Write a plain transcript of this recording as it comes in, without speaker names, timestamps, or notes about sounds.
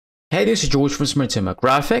Hey, this is George from Smartima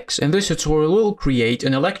Graphics. In this tutorial, we'll create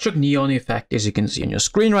an electric neon effect as you can see on your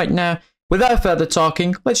screen right now. Without further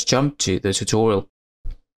talking, let's jump to the tutorial.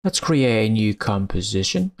 Let's create a new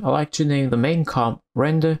composition. I like to name the main comp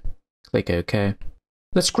render. Click OK.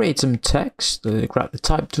 Let's create some text. Grab the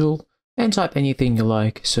type tool and type anything you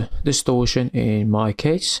like. So distortion in my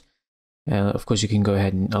case. Of course, you can go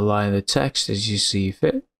ahead and align the text as you see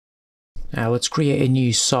fit. Now let's create a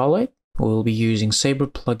new solid. We'll be using Saber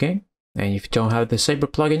plugin, and if you don't have the Saber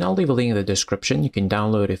plugin, I'll leave a link in the description. You can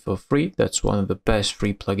download it for free. That's one of the best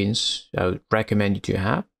free plugins I would recommend you to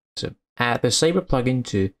have. So add the Saber plugin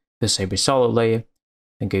to the Saber solid layer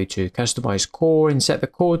and go to customize core and set the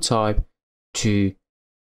core type to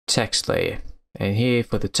text layer. And here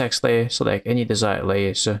for the text layer, select any desired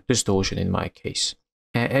layer, so distortion in my case.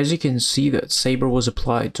 And as you can see that Saber was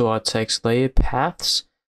applied to our text layer paths.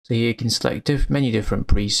 So here you can select many different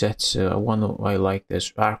presets. One I like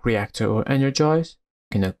this arc reactor or energize.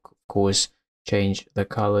 You can of course change the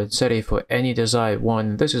color, set it for any desired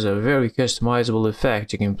one. This is a very customizable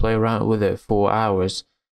effect. You can play around with it for hours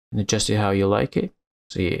and adjust it how you like it.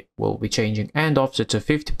 So yeah, we'll be changing and offset to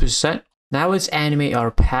 50%. Now let's animate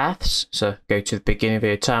our paths. So go to the beginning of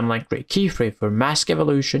your timeline, create keyframe for mask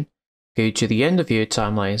evolution. Go to the end of your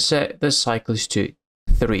timeline, set the cycles to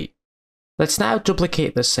 3. Let's now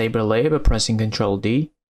duplicate the Saber layer by pressing Ctrl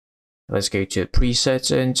D. Let's go to presets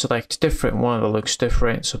and select a different one that looks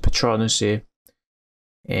different. So Patronus here.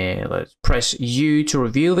 And let's press U to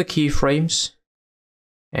reveal the keyframes.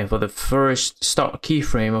 And for the first start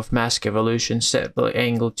keyframe of mask evolution, set the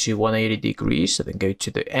angle to 180 degrees. So then go to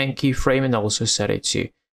the end keyframe and also set it to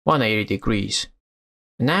 180 degrees.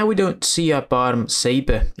 Now we don't see our bottom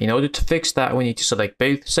Saber. In order to fix that, we need to select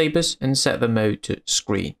both Sabers and set the mode to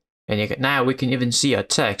screen. And now we can even see our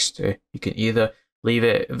text. You can either leave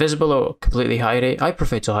it visible or completely hide it. I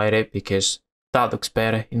prefer to hide it because that looks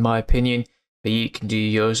better in my opinion. But you can do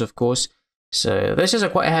yours, of course. So this is a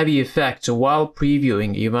quite heavy effect. So while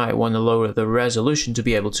previewing, you might want to lower the resolution to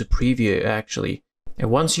be able to preview it actually. And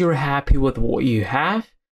once you're happy with what you have,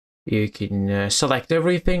 you can select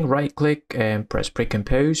everything, right click and press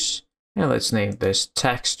pre-compose. And let's name this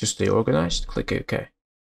text to stay organized. Click OK.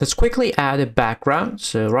 Let's quickly add a background.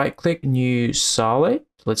 So right click, new solid.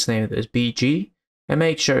 Let's name it as BG and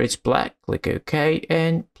make sure it's black. Click OK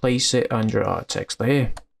and place it under our text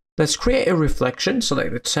layer. Let's create a reflection.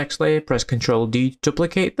 Select the text layer, press Ctrl D to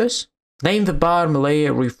duplicate this. Name the bottom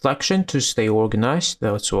layer reflection to stay organized.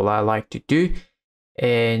 That's all I like to do.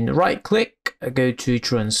 And right click, go to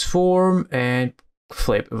transform and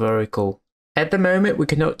flip vertical. At the moment, we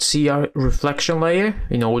cannot see our reflection layer.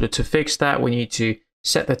 In order to fix that, we need to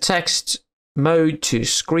set the text mode to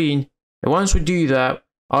screen, and once we do that,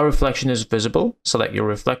 our reflection is visible. Select your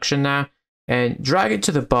reflection now and drag it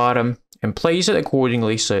to the bottom and place it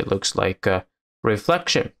accordingly so it looks like a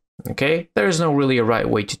reflection. Okay, there is no really a right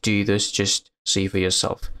way to do this, just see for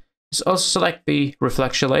yourself. Let's also select the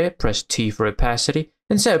reflection layer, press T for opacity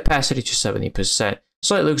and set opacity to 70%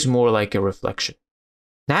 so it looks more like a reflection.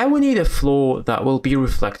 Now we need a floor that will be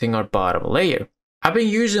reflecting our bottom layer. I've been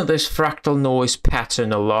using this fractal noise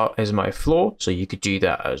pattern a lot as my floor, so you could do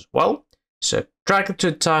that as well. So drag it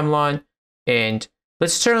to the timeline and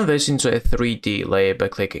let's turn this into a 3D layer by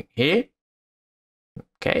clicking here.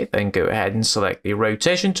 Okay, then go ahead and select the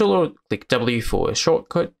rotation tool or click W for a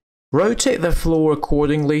shortcut. Rotate the floor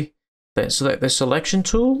accordingly, then select the selection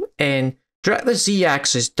tool and drag the Z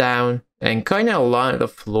axis down and kind of align the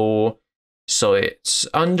floor so it's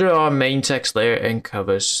under our main text layer and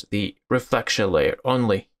covers the reflection layer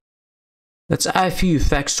only. Let's add a few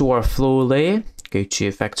effects to our floor layer. Go to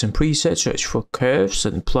effects and presets, search for curves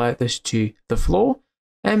and apply this to the floor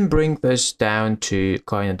and bring this down to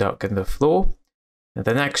kind of darken the floor. And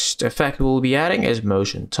the next effect we'll be adding is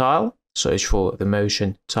motion tile. Search for the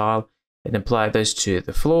motion tile and apply this to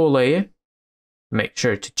the floor layer. Make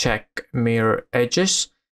sure to check mirror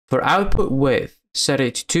edges. For output width, set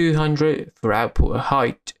it to 200. For output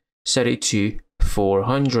height, set it to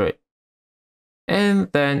 400.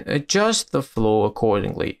 And then adjust the floor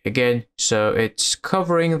accordingly. Again, so it's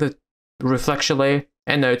covering the reflection layer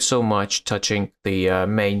and not so much touching the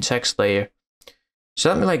main text layer.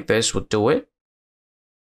 Something like this will do it.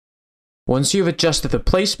 Once you've adjusted the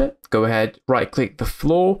placement, go ahead, right click the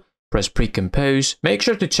floor, press pre-compose. Make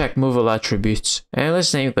sure to check move all attributes and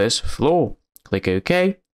let's name this floor. Click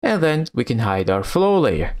OK. And then we can hide our floor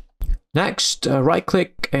layer. Next, right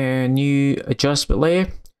click a new adjustment layer.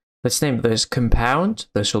 Let's name this compound.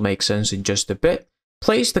 This will make sense in just a bit.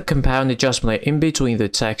 Place the compound adjustment layer in between the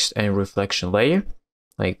text and reflection layer,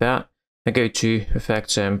 like that. And go to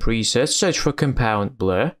effects and presets, search for compound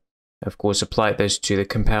blur. Of course, apply this to the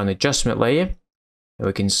compound adjustment layer. And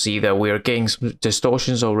we can see that we are getting some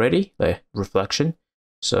distortions already, the reflection.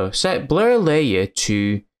 So set blur layer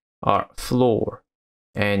to our floor.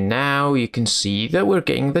 And now you can see that we're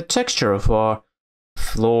getting the texture of our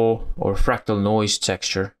floor or fractal noise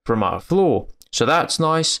texture from our floor. So that's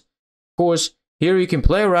nice. Of course, here you can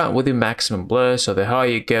play around with the maximum blur. So the higher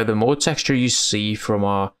you go, the more texture you see from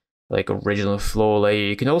our original floor layer.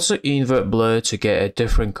 You can also invert blur to get a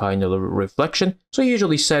different kind of reflection. So I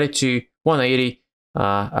usually set it to 180.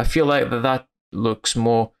 I feel like that looks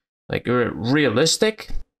more realistic.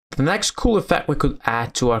 The next cool effect we could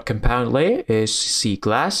add to our compound layer is C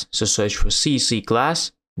glass. So search for CC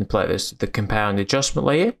glass and apply this to the compound adjustment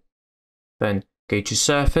layer. Then go to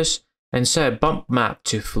surface and set a bump map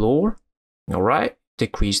to floor. Alright,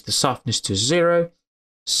 decrease the softness to 0.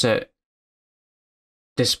 Set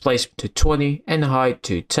displacement to 20 and height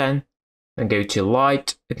to 10. Then go to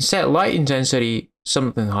light and set light intensity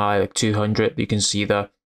something high like 200. You can see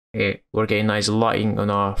that we're getting nice lighting on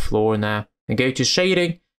our floor now. And go to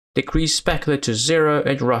shading, decrease specular to 0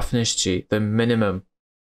 and roughness to the minimum.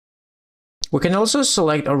 We can also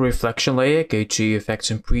select our reflection layer, go to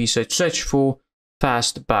effects and presets, search for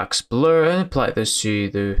fast box blur and apply this to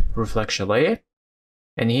the reflection layer.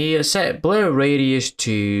 And here set blur radius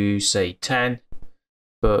to say 10,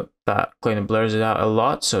 but that kind of blurs it out a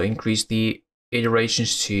lot, so increase the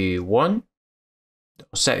iterations to 1.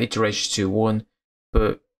 Set iterations to 1,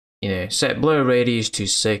 but set blur radius to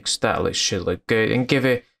 6. That should look good and give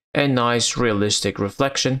it a nice realistic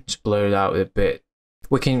reflection to blur it out a bit.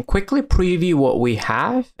 We can quickly preview what we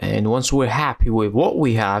have, and once we're happy with what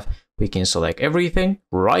we have, we can select everything,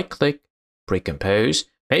 right click, pre-compose,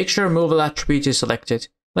 make sure removal attribute is selected.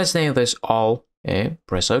 Let's name this all and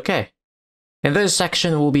press OK. In this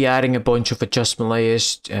section, we'll be adding a bunch of adjustment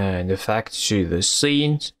layers and effects to the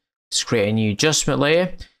scenes. Let's create a new adjustment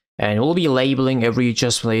layer, and we'll be labeling every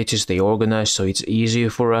adjustment layer to stay organized so it's easier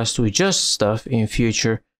for us to adjust stuff in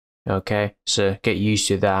future. Okay, so get used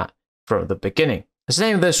to that from the beginning. Let's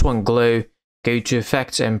name this one glow. Go to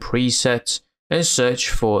effects and presets and search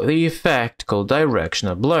for the effect called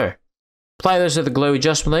directional blur. Apply this to the glow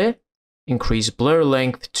adjustment layer. Increase blur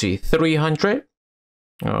length to 300.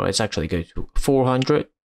 Oh, it's actually go to 400.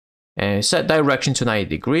 And set direction to 90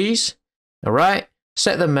 degrees. Alright.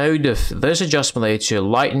 Set the mode of this adjustment layer to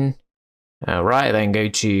lighten. Alright, then go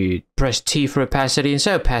to press T for opacity and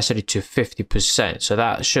set opacity to 50%. So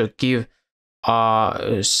that should give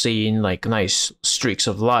our scene nice streaks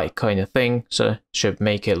of light kind of thing. So should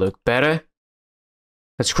make it look better.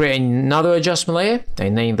 Let's create another adjustment layer. I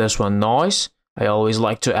name this one noise. I always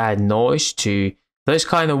like to add noise to this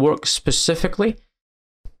kind of work specifically.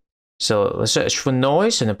 So let's search for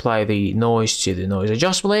noise and apply the noise to the noise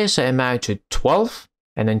adjustment layer. Set amount to 12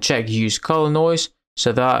 and then check use color noise.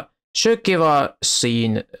 So that should give our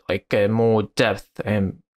scene more depth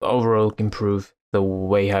and overall improve the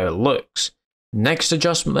way how it looks. Next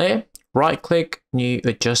adjustment layer, right click, new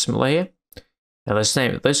adjustment layer. Now let's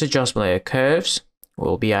name this adjustment layer curves.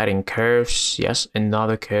 We'll be adding curves, yes,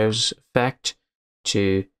 another curves effect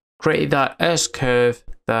to create that S curve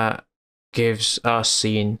that gives our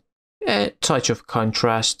scene a touch of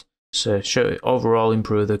contrast, so should overall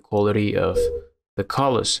improve the quality of the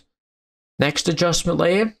colors. Next adjustment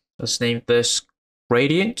layer, let's name this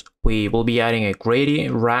gradient. We will be adding a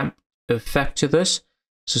gradient ramp effect to this.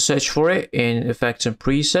 So search for it in effects and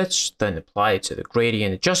presets, then apply it to the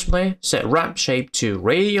gradient adjustment layer. Set ramp shape to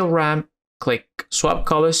radial ramp, click swap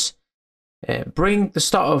colors, and bring the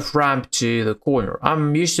start of ramp to the corner.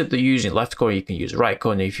 I'm used to using left corner, you can use right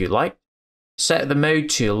corner if you like. Set the mode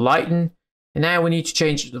to lighten, and now we need to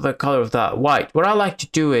change the color of that white. What I like to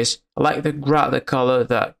do is, I like to grab the color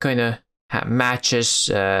that kind of matches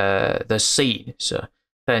the scene. So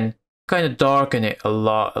then kind of darken it a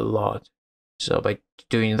lot. So by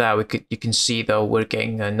doing that, you can see that we're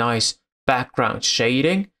getting a nice background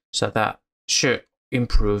shading, so that should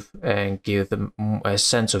improve and give them a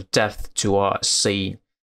sense of depth to our scene.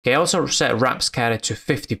 Okay, also set ramp scatter to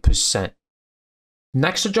 50%.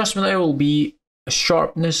 Next adjustment layer will be a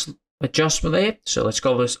sharpness adjustment layer. So let's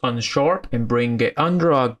call this unsharp and bring it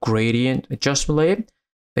under our gradient adjustment layer.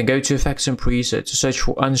 Then go to effects and presets to search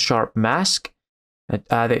for unsharp mask and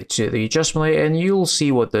add it to the adjustment layer, and you'll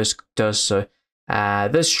see what this does. So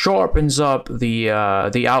this sharpens up the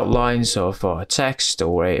outlines of text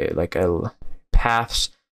or paths.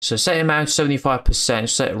 So set amount to 75%,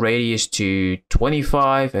 set radius to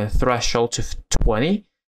 25 and threshold to 20.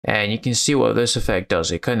 And you can see what this effect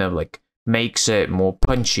does. It kind of makes it more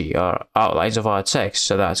punchy, our outlines of our text.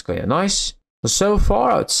 So that's kind of nice. So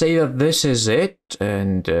far, I'd say that this is it,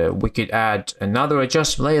 and we could add another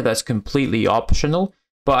adjustment layer that's completely optional,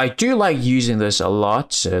 but I do like using this a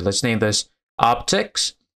lot. So let's name this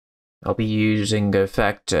Optics. I'll be using the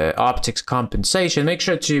effect Optics Compensation. Make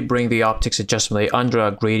sure to bring the Optics adjustment layer under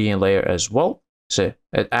our gradient layer as well. So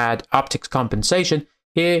add Optics Compensation.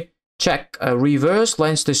 Here, check Reverse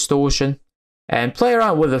Lens Distortion, and play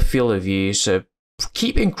around with the field of view. So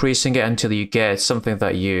keep increasing it until you get something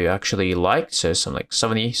that you actually like. So something like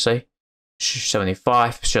 70, say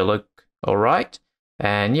 75 should look all right.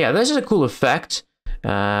 And yeah, this is a cool effect.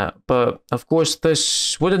 But of course,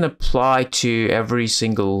 this wouldn't apply to every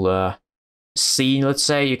single scene. Let's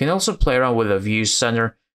say you can also play around with a view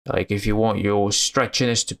center. Like if you want your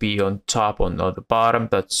stretchiness to be on top or the bottom,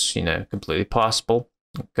 that's completely possible.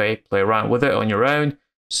 Okay, play around with it on your own.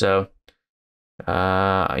 So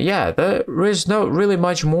yeah, there is not really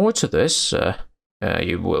much more to this.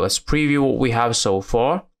 Let's preview what we have so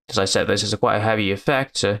far. As I said, this is a quite a heavy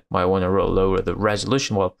effect, so might want to lower the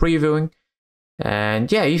resolution while previewing.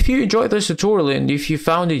 And yeah, if you enjoyed this tutorial and if you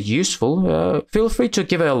found it useful, feel free to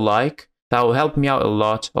give it a like. That will help me out a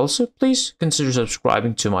lot. Also, please consider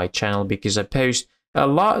subscribing to my channel because I post a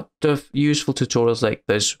lot of useful tutorials like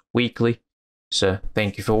this weekly. So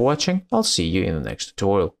thank you for watching. I'll see you in the next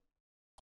tutorial.